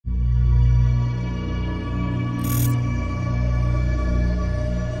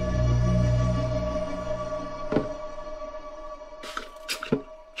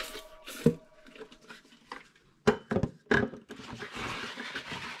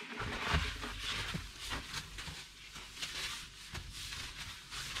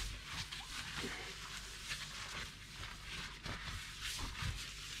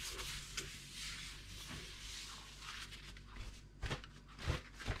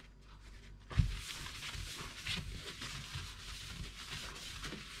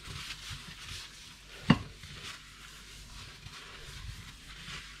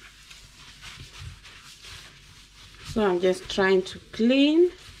So I'm just trying to clean,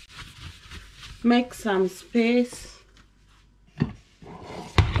 make some space.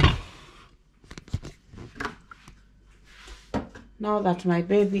 Now that my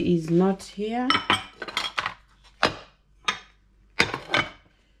baby is not here,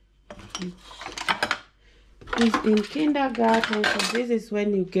 he's in kindergarten, so this is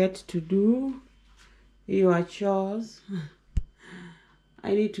when you get to do your chores.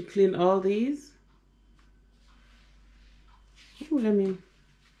 I need to clean all these. Ooh, let me.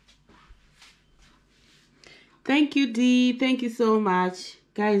 Thank you, Dee. Thank you so much.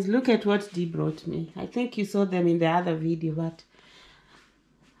 Guys, look at what Dee brought me. I think you saw them in the other video, but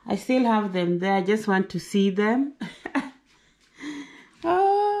I still have them there. I just want to see them.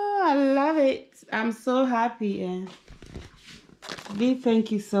 Oh, I love it. I'm so happy. Dee,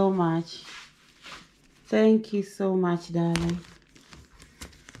 thank you so much. Thank you so much, darling.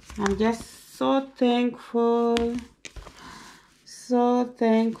 I'm just so thankful. So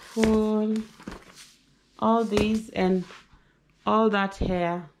thankful. All these and all that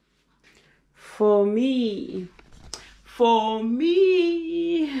hair. For me.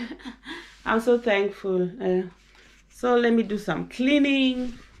 I'm so thankful. So let me do some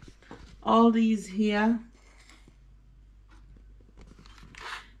cleaning. All these here.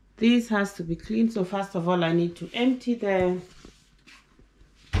 This has to be cleaned. So first of all, I need to empty the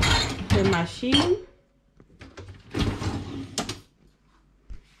machine.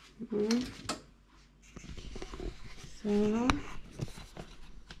 So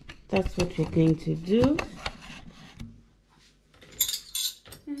that's what we're going to do.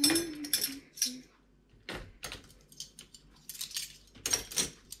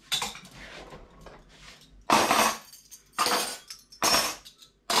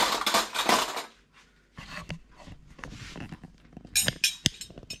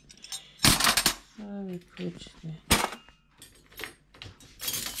 So we put the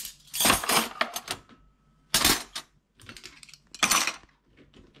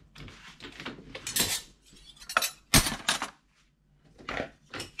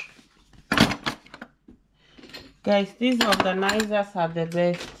guys, these organizers are the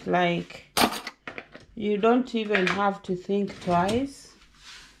best. Like, you don't even have to think twice.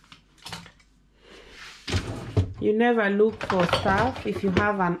 You never look for stuff if you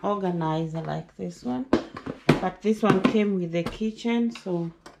have an organizer like this one. But this one came with the kitchen, so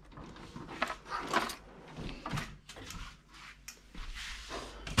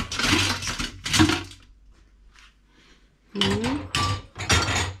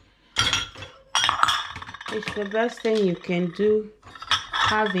it's the best thing you can do,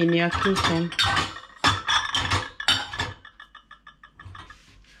 have in your kitchen.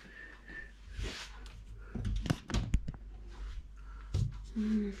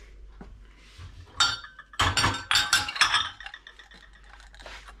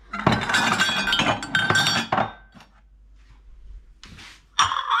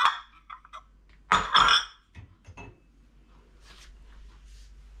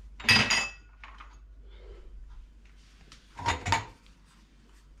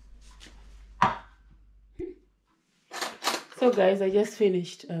 So guys, I just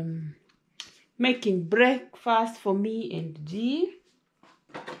finished making breakfast for me and Dee.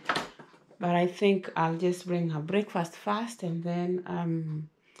 But I think I'll just bring her breakfast first, and then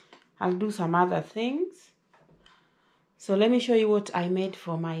I'll do some other things. So let me show you what I made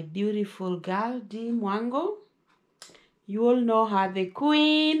for my beautiful girl, Dee Mwango. You all know her, the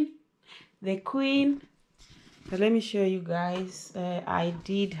queen. The queen. So let me show you guys. I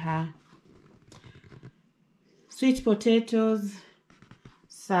did her sweet potatoes,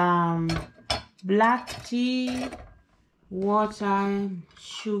 some black tea, water,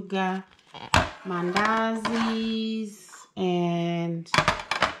 sugar, mandazis, and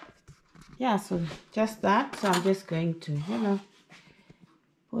yeah, so just that. So I'm just going to,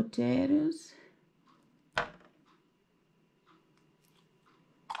 potatoes.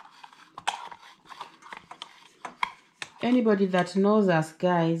 Anybody that knows us,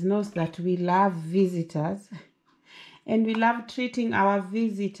 guys, knows that we love visitors. And we love treating our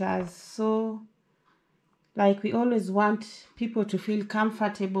visitors. So, like, we always want people to feel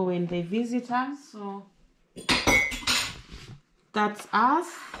comfortable when they visit us. So, that's us.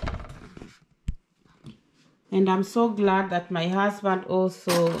 And I'm so glad that my husband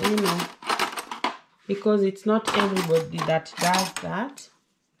also, because it's not everybody that does that.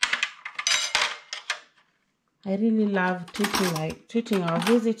 I really love treating our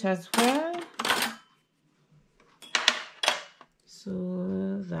visitors well.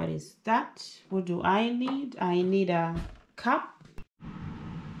 So that is that. What do I need? I need a cup.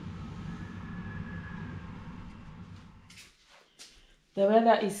 The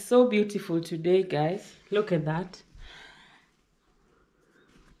weather is so beautiful today, guys. Look at that.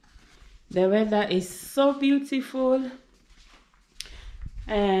 The weather is so beautiful.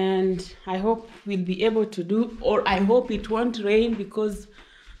 And I hope we'll be able to do, or I hope it won't rain, because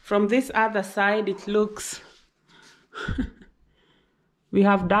from this other side it looks we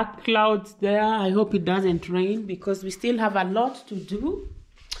have dark clouds there. I hope it doesn't rain, because we still have a lot to do.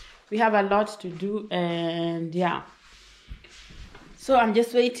 We have a lot to do, and yeah. So I'm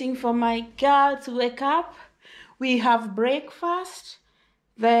just waiting for my girl to wake up. We have breakfast,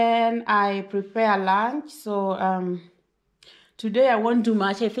 then I prepare lunch. So today I won't do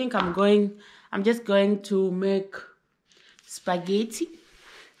much. I think I'm just going to make spaghetti.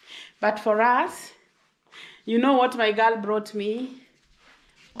 But for us, you know what my girl brought me?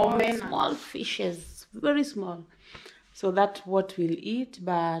 Small fishes, very small. So that's what we'll eat.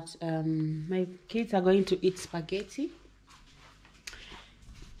 But my kids are going to eat spaghetti.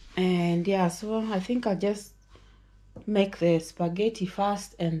 And yeah, so I think I'll just make the spaghetti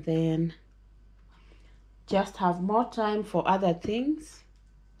first and then just have more time for other things.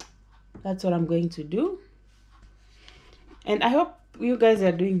 That's what I'm going to do. And I hope you guys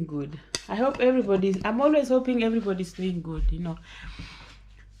are doing good. I'm always hoping everybody's doing good, you know.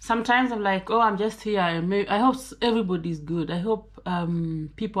 Sometimes I'm like, oh, I'm just here. I hope everybody's good. I hope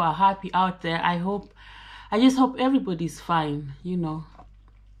people are happy out there. I just hope everybody's fine, you know.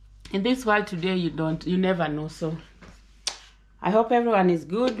 In this world today, you never know. So I hope everyone is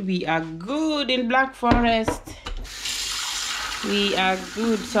good. We are good in Black Forest. We are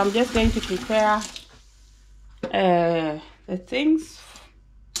good. So I'm just going to prepare the things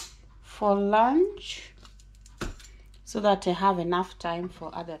for lunch so that I have enough time for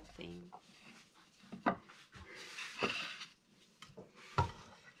other things.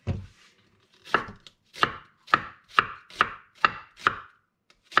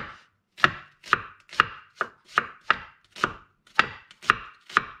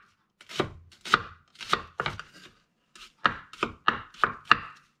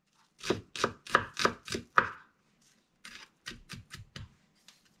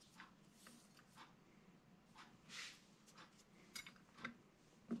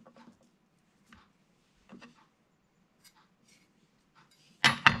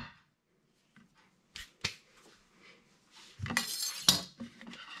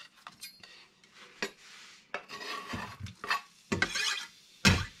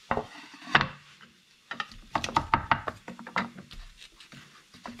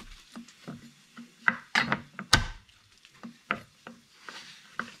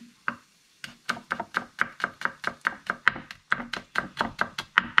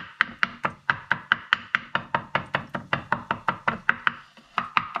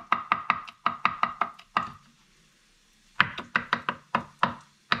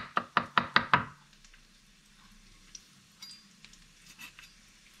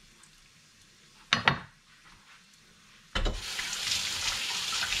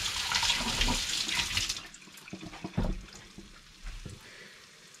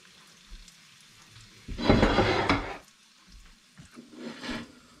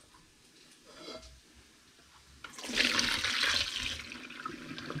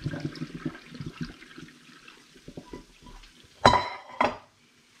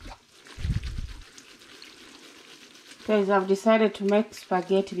 Guys, I've decided to make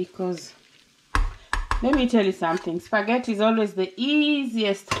spaghetti because, let me tell you something, spaghetti is always the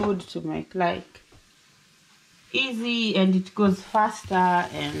easiest food to make. Like, easy, and it goes faster,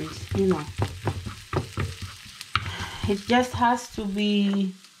 and you know, it just has to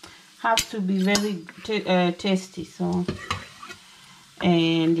be very tasty. So,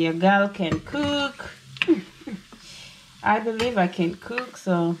 and your girl can cook. I believe I can cook,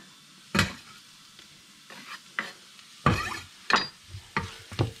 so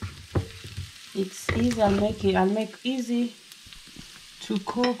it's easy. I'll make easy to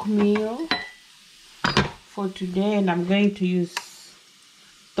cook meal for today, and I'm going to use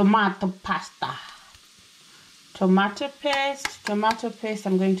tomato pasta. Tomato paste. I'm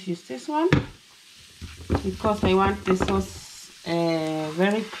going to use this one because I want the sauce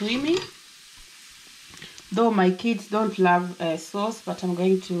very creamy. Though my kids don't love sauce, but I'm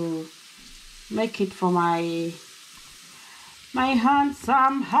going to make it for my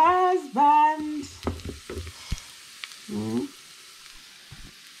handsome husband.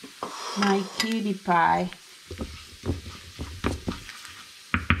 My cutie pie.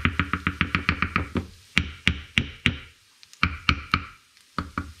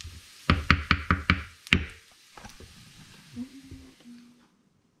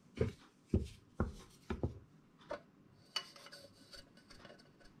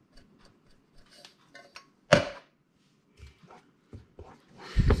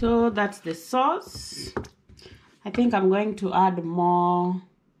 So that's the sauce. I think I'm going to add more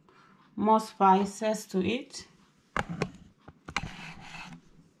spices to it.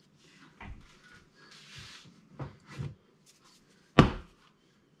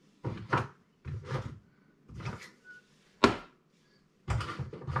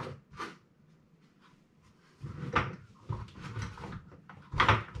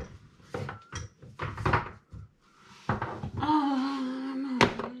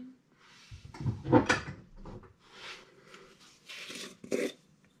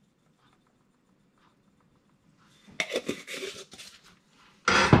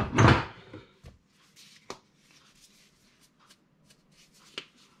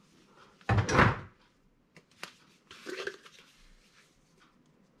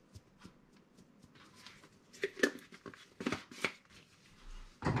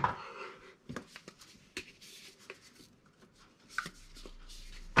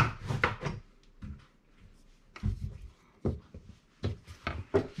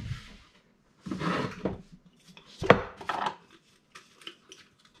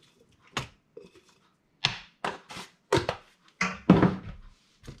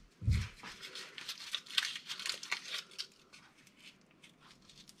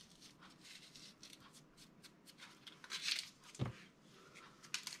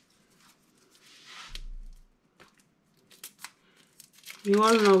 You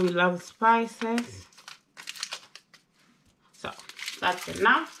all know we love spices. So that's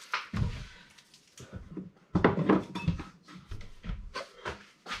enough.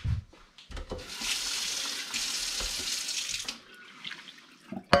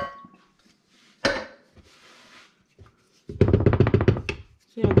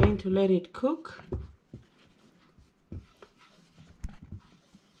 So you're going to let it cook.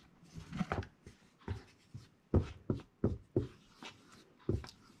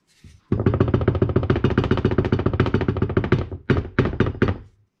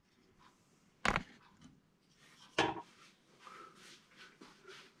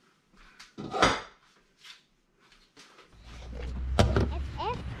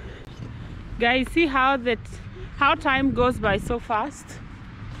 Guys, see how time goes by so fast.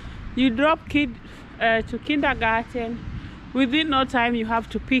 You drop kid to kindergarten, within no time you have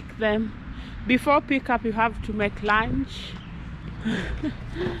to pick them. Before pickup you have to make lunch.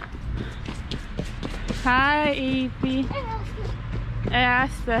 Hi Evie.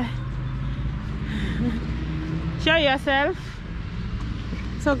 Yes. Show yourself.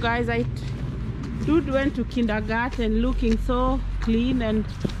 So guys, Dude went to kindergarten looking so clean and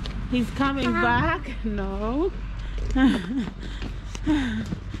he's coming back. No.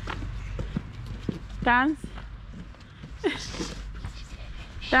 Dance.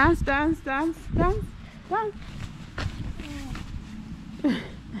 Dance, dance, dance, dance, dance.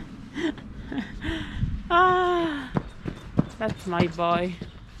 Ah, that's my boy.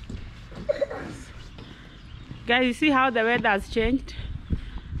 Guys, you see how the weather has changed?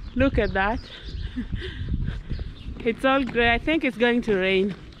 Look at that. It's all gray. I think it's going to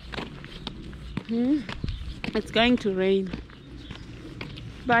rain. It's going to rain.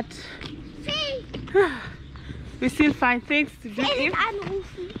 But we still find things to do.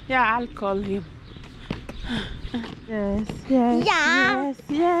 Yeah, I'll call him. Yes, yes, Yeah.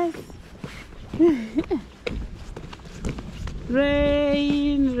 yes, yes.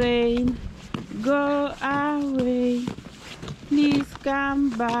 Rain, rain, go away. Please come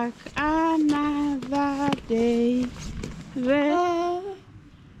back another day. Rain.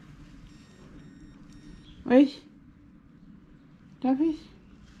 Wait. Darf ich?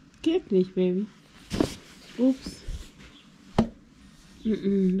 Geht nicht, baby. Oops.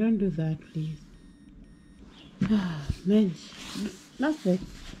 Don't do that, please. Mensch. Lass weg.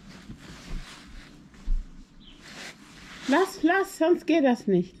 Lass, sonst geht das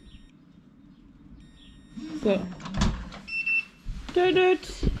nicht. So. Yeah.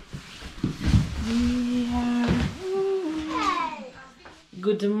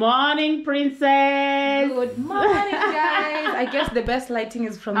 Good morning, princess. Good morning, guys. I guess the best lighting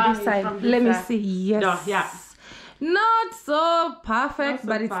is from this side. Let me see. Yes. No, yeah. Not so perfect, Not so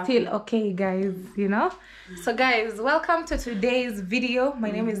but it's still okay, guys, you know. So guys, welcome to today's video.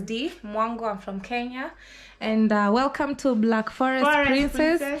 My name is Dee Mwango. I'm from Kenya. And welcome to Black Forest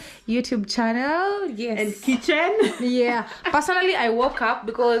Princess YouTube channel. Yes. And kitchen. Yeah. Personally, I woke up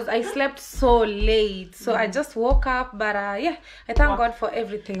because I slept so late. So I just woke up. But yeah, I thank God for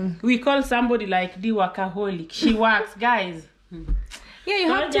everything. We call somebody like the workaholic. She works, guys. Yeah, Yeah,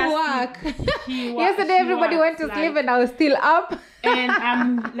 you have to work. Yesterday, she everybody went to sleep and I was still up. And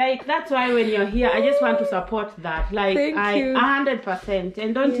I'm like, that's why when you're here, I just want to support that. Like, Thank you. 100%.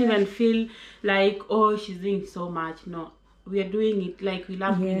 And don't even feel like, oh, she's doing so much. No, we are doing it like we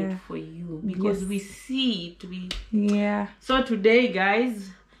love doing it for you because we see it. So today, guys,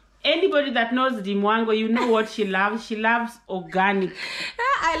 anybody that knows Dee Mwango, you know what she loves. She loves organic.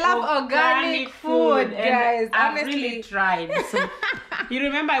 I love organic food, guys. I've really tried. So, you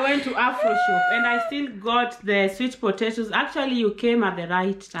remember I went to Afro Shop and I still got the sweet potatoes. Actually, you came at the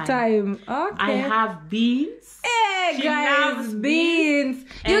right time. Okay. I have beans. Hey, She guys, loves beans.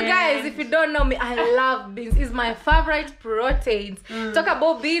 You guys, if you don't know me, I love beans. It's my favorite proteins. Talk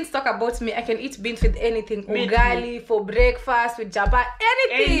about beans, talk about me. I can eat beans with anything. Ugali, for breakfast, with japa,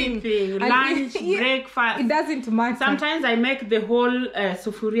 anything. Lunch, breakfast. It doesn't matter. Sometimes I make the whole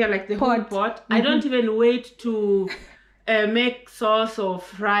sufuria, like the whole pot. I don't even wait to make sauce or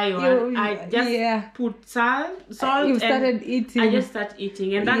fry one. I just put salt. You started eating. I just start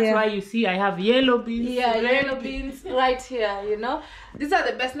eating, and that's why you see I have yellow beans. Yellow beans right here. You know, these are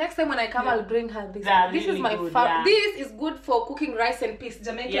the best. Next time when I come, I'll bring her this. This is my favorite. This is good for cooking rice and peas,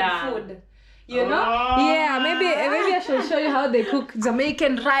 Jamaican food. You know? Maybe I should show you how they cook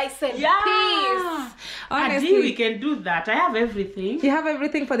Jamaican rice and peas. Honestly, we can do that. I have everything. You have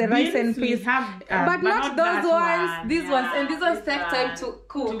everything for the rice and peas. But not those ones. These ones. And these ones take time to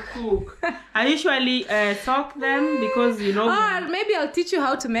cook. I usually soak them because, you know. Or maybe I'll teach you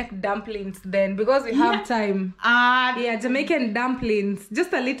how to make dumplings then because we have time. Jamaican dumplings.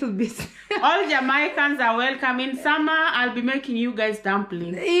 Just a little bit. All Jamaicans are welcome. In summer, I'll be making you guys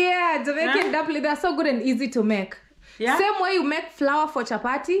dumplings. Jamaican dumplings, they're so good and easy to make. Same way you make flour for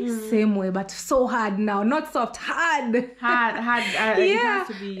chapati, same way, but so hard now. Not soft, hard. It has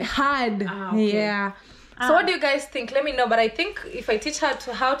to be hard. So what do you guys think? Let me know. But I think if I teach her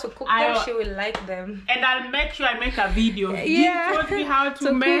how to cook them, she will like them. And I'll make sure I make a video. Dee taught me how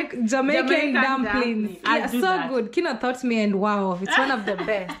to make cook Jamaican dumplings. So good. Kino taught me and wow, it's one of the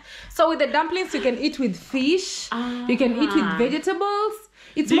best. So with the dumplings, you can eat with fish. You can eat with vegetables.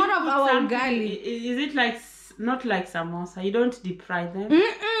 It's more of our ugali. Is it like not like samosa? You don't deep fry them?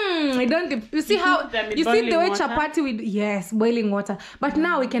 I don't. You see how you see the way chapati with boiling water. But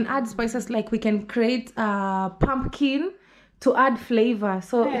now we can add spices like we can create pumpkin to add flavor,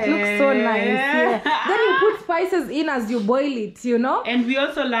 so it looks so nice. Then you put spices in as you boil it, you know. And we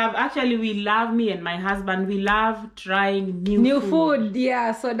also love. Actually, we love, me and my husband, we love trying new food.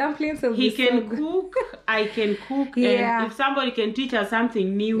 So dumplings will be so good. He can cook, I can cook. And if somebody can teach us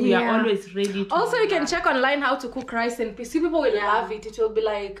something new, we are always ready to. Also, you can check online how to cook rice and peas. You people will love it. It will be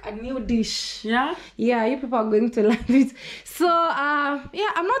like a new dish. You people are going to love it. So I'm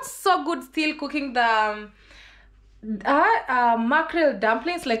not so good still cooking the mackerel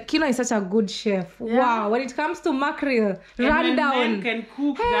dumplings. Like Kino is such a good chef. Wow, when it comes to mackerel, run down. Men can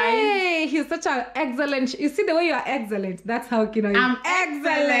cook, guys. He's such an excellent. You see the way you are excellent. That's how Kino is. I'm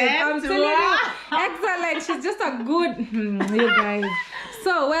excellent. I'm telling you, excellent. She's just a good. You guys.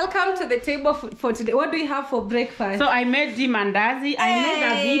 So welcome to the table for today. What do you have for breakfast? So I made Dee mandazi.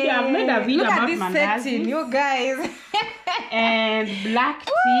 I've made a video about mandazi. Setting, you guys. And black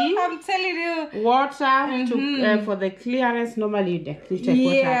tea. I'm telling you. Water for the clearance. Normally you take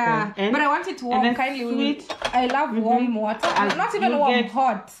water. But I want it warm. Kindly sweet. I love warm water. Not even warm,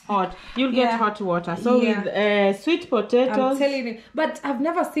 hot. You'll get hot water. So with sweet potatoes. I'm telling you. But I've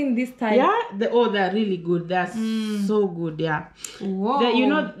never seen this type. They're really good. They're so good. Whoa. You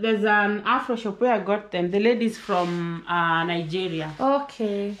know, there's an Afro shop where I got them. The lady's from Nigeria.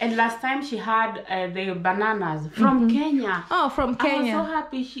 Okay. And last time she had the bananas from Kenya. Oh, from Kenya. I was so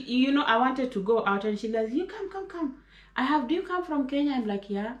happy. I wanted to go out and she goes, you come. Do you come from Kenya? I'm like,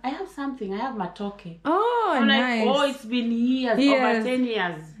 yeah. I have something. I have matoke. Oh, I'm nice. Like, it's been years, over 10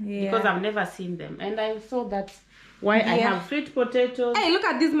 years. Because I've never seen them. And I saw that. Why I have sweet potatoes. Hey, look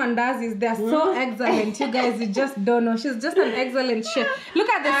at these mandazis. They're so excellent. You guys, you just don't know. She's just an excellent chef. Look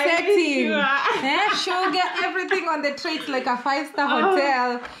at the setting. Sugar, everything on the tray. It's like a 5-star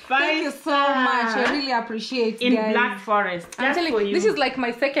hotel. Thank you so much. I really appreciate it. In Black Forest. I'm telling you, this is like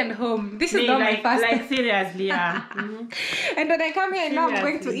my second home. This is not my first. Like seriously, And when I come here, now I'm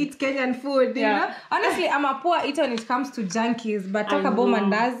going to eat Kenyan food. You know, honestly, I'm a poor eater when it comes to junkies. But talk about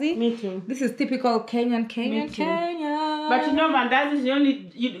mandazi. Me too. This is typical Kenyan. But mandazi,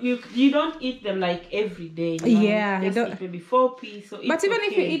 you don't eat them like every day. You don't eat maybe 4 pieces. So but even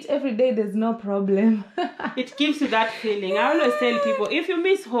if you eat every day, there's no problem. It gives you that feeling. I always tell people, if you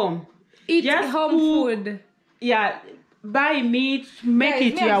miss home, eat home food. Yeah, buy meat, make Guys,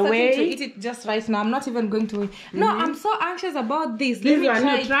 it me, I'm your starting way. to eat it just right now. I'm not even going to wait. No, I'm so anxious about this. This Let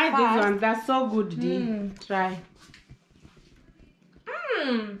one, me you try it this first. one. That's so good, Dee. Try.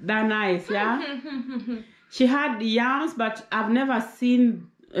 They're nice, yeah. She had yams, but I've never seen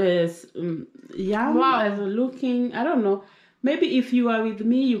yam as looking. I don't know. Maybe if you were with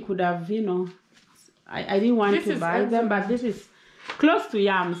me, you could have, you know. I didn't want to buy them, but this is close to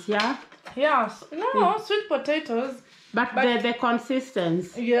yams, yeah. Yes. No, sweet potatoes. But the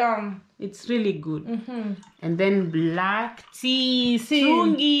consistency. Yeah. It's really good. And then black tea,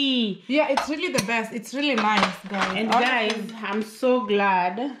 strungi. Yeah, it's really the best. It's really nice, guys. And guys, I'm so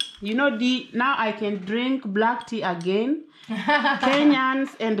glad. You know, now I can drink black tea again.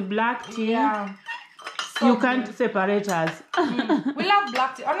 Kenyans and black tea. Yeah. So you can't separate us. We love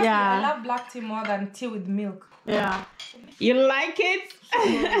black tea. Honestly, Yeah. I love black tea more than tea with milk. Yeah. You like it?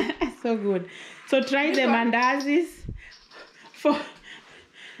 So good. So try the mandazis.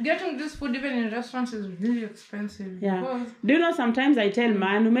 Getting this food even in restaurants is really expensive. Yeah. Do you know, sometimes I tell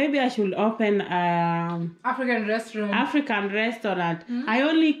Manu, maybe I should open African restaurant. I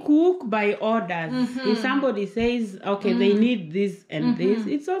only cook by orders. If somebody says, okay, they need this and this,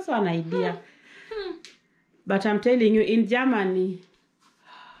 it's also an idea. But I'm telling you, in Germany,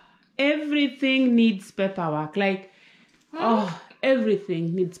 everything needs paperwork. Like,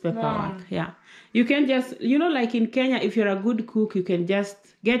 everything needs paperwork. Yeah. You can just, you know, like in Kenya, if you're a good cook, you can just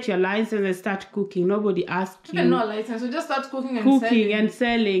get your license and start cooking. Nobody asks you. No license, you just start cooking and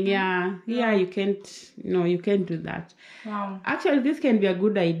selling. Yeah. Yeah, you can't, you can't do that. Wow. Actually, this can be a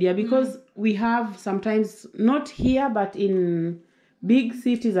good idea because we have sometimes, not here, but in big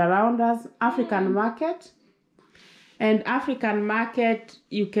cities around us, African market. And African market,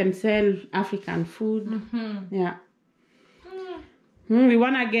 you can sell African food. Yeah. We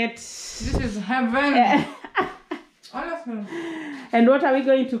want to get... This is heaven. Honestly. And what are we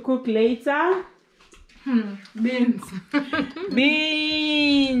going to cook later? Beans.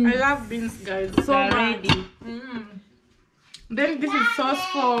 Beans. I love beans, guys. So much. Then this is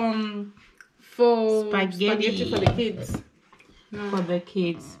sauce for spaghetti for the kids. For the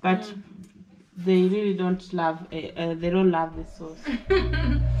kids. But they really don't love... they don't love the sauce.